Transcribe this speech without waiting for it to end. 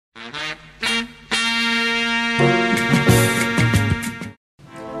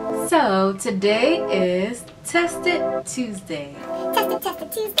So today is Test It Tuesday. Test it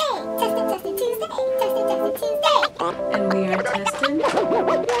Tuesday. Test it Tuesday. Test it Tuesday. And we are testing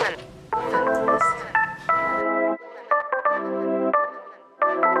Fabulous.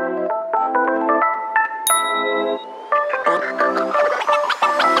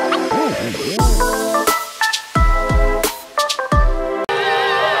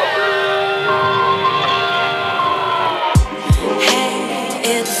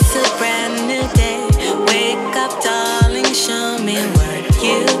 It's a brand new day. Wake up, darling, show me what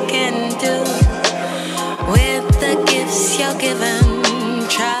you can do with the gifts you're given.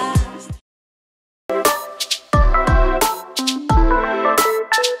 Trust.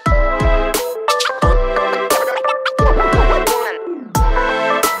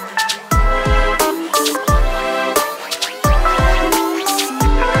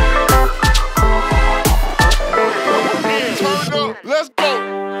 Let's go.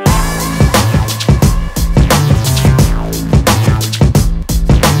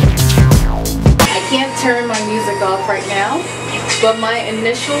 I can't turn my music off right now, but my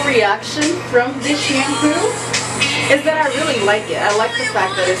initial reaction from this shampoo is that I really like it. I like the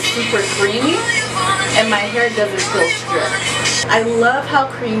fact that it's super creamy and my hair doesn't feel stripped. I love how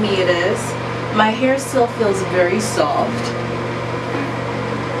creamy it is. My hair still feels very soft.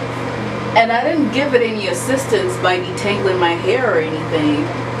 And I didn't give it any assistance by detangling my hair or anything.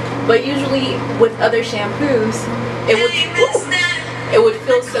 But usually with other shampoos, it would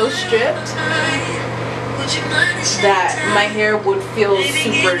feel so stripped that my hair would feel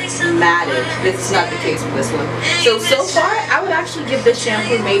super matted. This is not the case with this one. So far, I would actually give this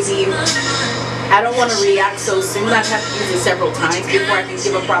shampoo maybe, I don't want to react so soon. I'd have to use it several times before I can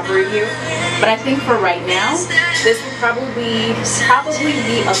give a proper review. But I think for right now, this would probably be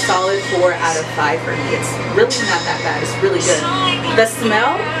a solid 4 out of 5 for me. It's really not that bad. It's really good. The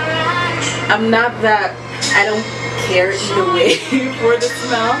smell, I don't care either way for the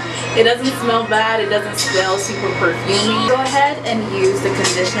smell. It doesn't smell bad. It doesn't smell super perfumey. Go ahead and use the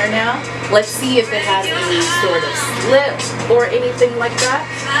conditioner now. Let's see if it has any sort of slip or anything like that.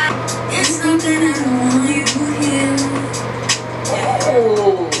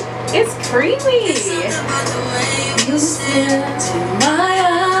 Oh, it's creamy. You stare into my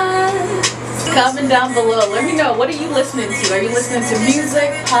eyes. Comment down below. Let me know. What are you listening to? Are you listening to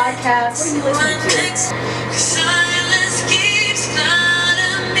music, podcasts? What are you listening to?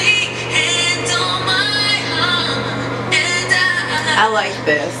 I like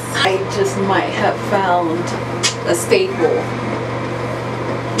this. I just might have found a staple.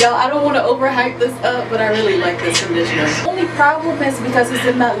 Y'all, I don't want to overhype this up, but I really like this conditioner. The only problem is because it's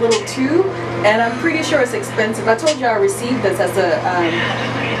in that little tube, and I'm pretty sure it's expensive. I told you I received this as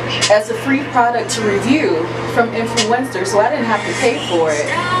a free product to review from Influenster, so I didn't have to pay for it.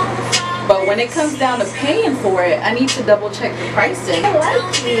 But when it comes down to paying for it, I need to double check the pricing. I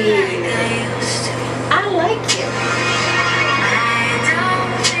like it. I like it.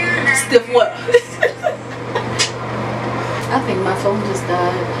 Stiff what? I think my phone just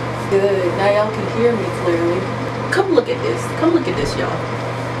died. Good. Now y'all can hear me clearly. Come look at this. Come look at this, y'all.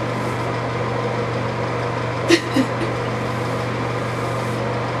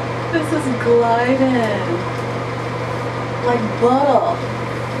 This is gliding like butter.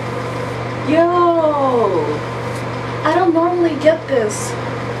 Yo, I don't normally get this.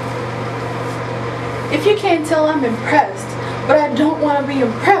 If you can't tell, I'm impressed, but I don't want to be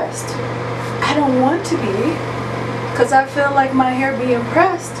impressed. I don't want to be, because I feel like my hair being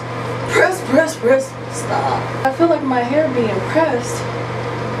pressed. Press, stop. I feel like my hair being pressed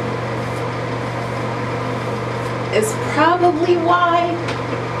is probably why.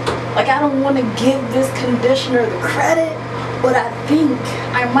 Like, I don't want to give this conditioner the credit, but I think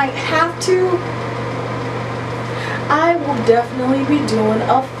I might have to. I will definitely be doing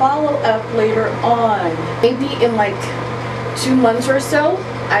a follow-up later on. Maybe in like 2 months or so,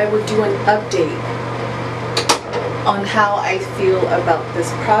 I would do an update on how I feel about this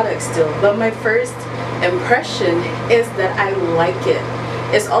product still. But my first impression is that I like it.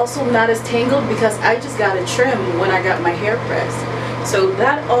 It's also not as tangled because I just got a trim when I got my hair pressed. So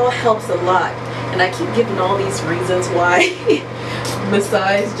that all helps a lot. And I keep giving all these reasons why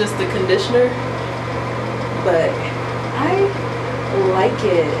besides just the conditioner. But I like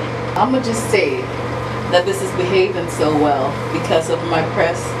it. I'm gonna just say that this is behaving so well because of my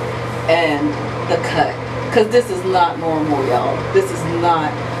press and the cut. Because this is not normal, y'all. This is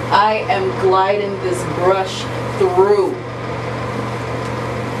not. I am gliding this brush through.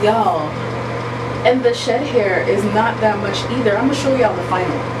 Y'all. And the shed hair is not that much either. I'm gonna show y'all the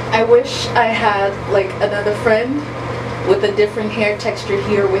final. I wish I had like another friend with a different hair texture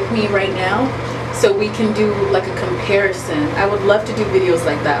here with me right now, so we can do like a comparison. I would love to do videos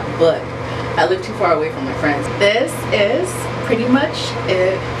like that, but I live too far away from my friends. This is pretty much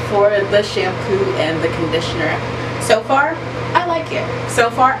it for the shampoo and the conditioner. So far, I like it. So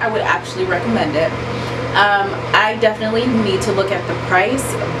far, I would actually recommend it. I definitely need to look at the price,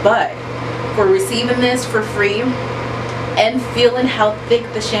 but for receiving this for free and feeling how thick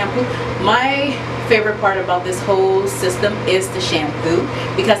the shampoo, my favorite part about this whole system is the shampoo,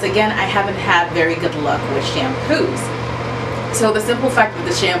 because again, I haven't had very good luck with shampoos. So the simple fact that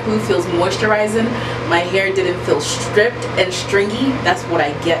the shampoo feels moisturizing, my hair didn't feel stripped and stringy. That's what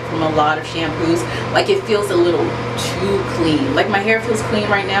I get from a lot of shampoos. Like, it feels a little too clean. Like, my hair feels clean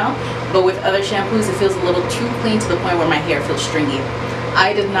right now, but with other shampoos it feels a little too clean to the point where my hair feels stringy.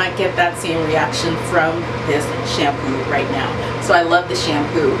 I did not get that same reaction from this shampoo right now. So I love the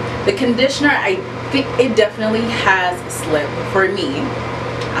shampoo. The conditioner, I think it definitely has a slip for me.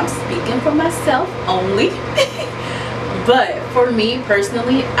 I'm speaking for myself only. But for me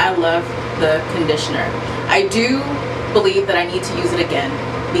personally, I love the conditioner. I do believe that I need to use it again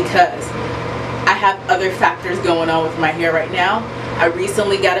because I have other factors going on with my hair right now. I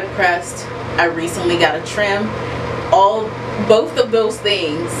recently got it pressed. I recently got a trim. Both of those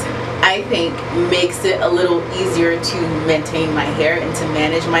things, I think, makes it a little easier to maintain my hair and to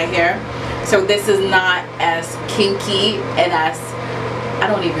manage my hair. So this is not as kinky and as,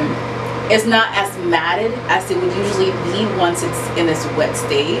 it's not as matted as it would usually be once it's in its wet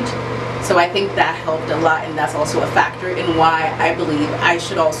stage. So I think that helped a lot, and that's also a factor in why I believe I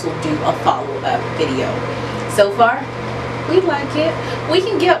should also do a follow-up video. So far, we like it. We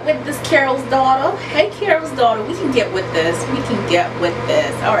can get with this, Carol's daughter. Hey, Carol's daughter, we can get with this. We can get with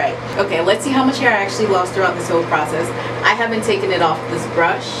this. All right. Okay, let's see how much hair I actually lost throughout this whole process. I haven't taken it off this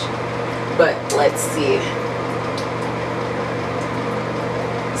brush, but let's see.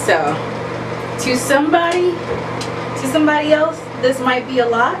 So, to somebody else, this might be a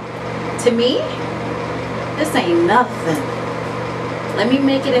lot. To me, this ain't nothing. Let me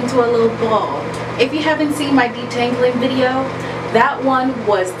make it into a little ball. If you haven't seen my detangling video, that one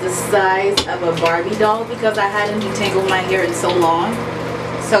was the size of a Barbie doll because I hadn't detangled my hair in so long.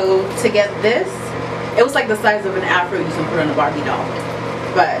 So to get this, it was like the size of an afro you can put on a Barbie doll.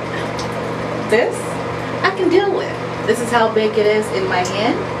 But this, I can deal with. This is how big it is in my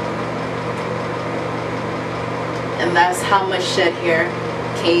hand. And that's how much shed hair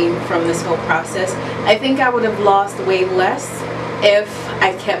came from this whole process. I think I would have lost way less if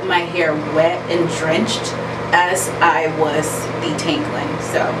I kept my hair wet and drenched as I was detangling.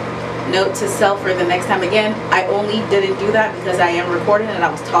 So note to self for the next time. Again, I only didn't do that because I am recording and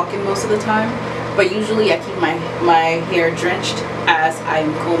I was talking most of the time, but usually I keep my hair drenched as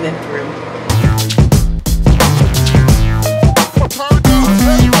I'm combing through.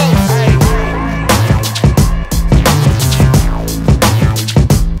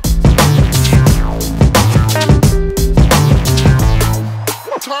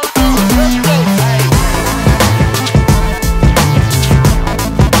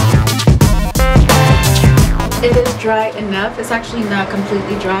 It is dry enough. It's actually not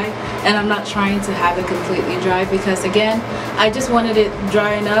completely dry, and I'm not trying to have it completely dry because again, I just wanted it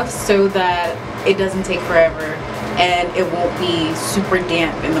dry enough so that it doesn't take forever and it won't be super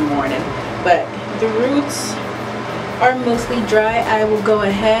damp in the morning. But the roots are mostly dry. I will go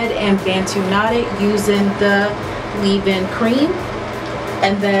ahead and Bantu knot it using the leave-in cream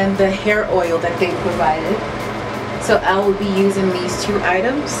and then the hair oil that they provided. So I will be using these two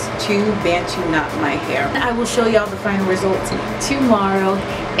items to Bantu knot my hair. I will show y'all the final results tomorrow,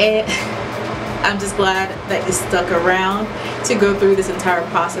 and I'm just glad that you stuck around to go through this entire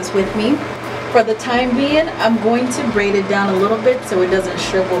process with me. For the time being, I'm going to braid it down a little bit so it doesn't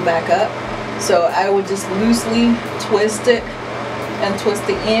shrivel back up. So I will just loosely twist it and twist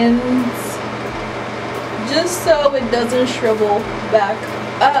the ends just so it doesn't shrivel back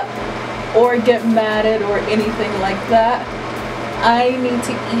up or get matted or anything like that. I need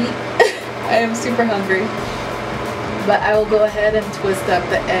to eat. I am super hungry. But I will go ahead and twist up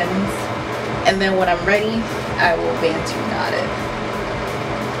the ends, and then when I'm ready, I will Bantu knot it.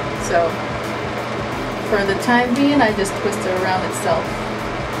 So for the time being, I just twist it around itself.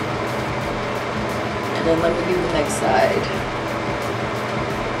 And then let me do the next side.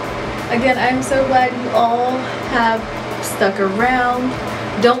 Again, I'm so glad you all have stuck around.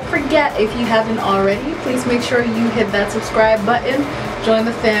 Don't forget, if you haven't already, please make sure you hit that subscribe button. Join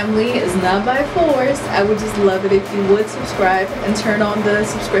the family. It's not by force. I would just love it if you would subscribe and turn on the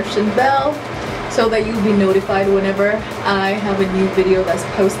subscription bell so that you'll be notified whenever I have a new video that's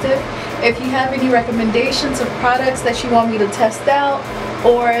posted. If you have any recommendations of products that you want me to test out,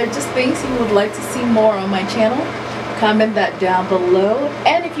 or just things you would like to see more on my channel, comment that down below.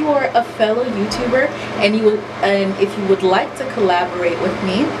 And if you are a fellow YouTuber and if you would like to collaborate with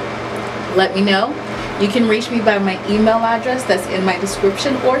me, let me know. You can reach me by my email address that's in my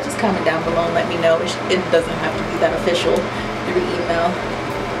description, or just comment down below and let me know. It doesn't have to be that official through email.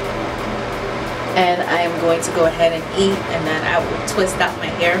 And I am going to go ahead and eat, and then I will twist out my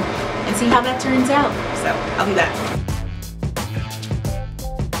hair and see how that turns out. So I'll be back.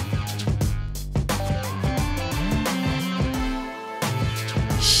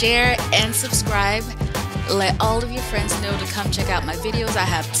 Share and subscribe. Let all of your friends know to come check out my videos. I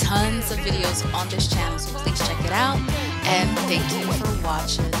have tons of videos on this channel, so please check it out. And thank you for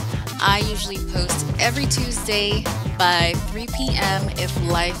watching. I usually post every Tuesday by 3 p.m. if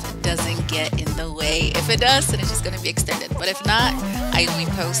life doesn't get in the way. If it does, then it's just going to be extended. But if not, I usually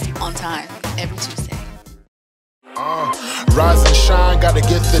post on time every Tuesday. Rise and shine, gotta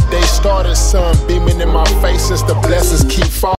get the day started. Sun beaming in my face as the blessings keep falling.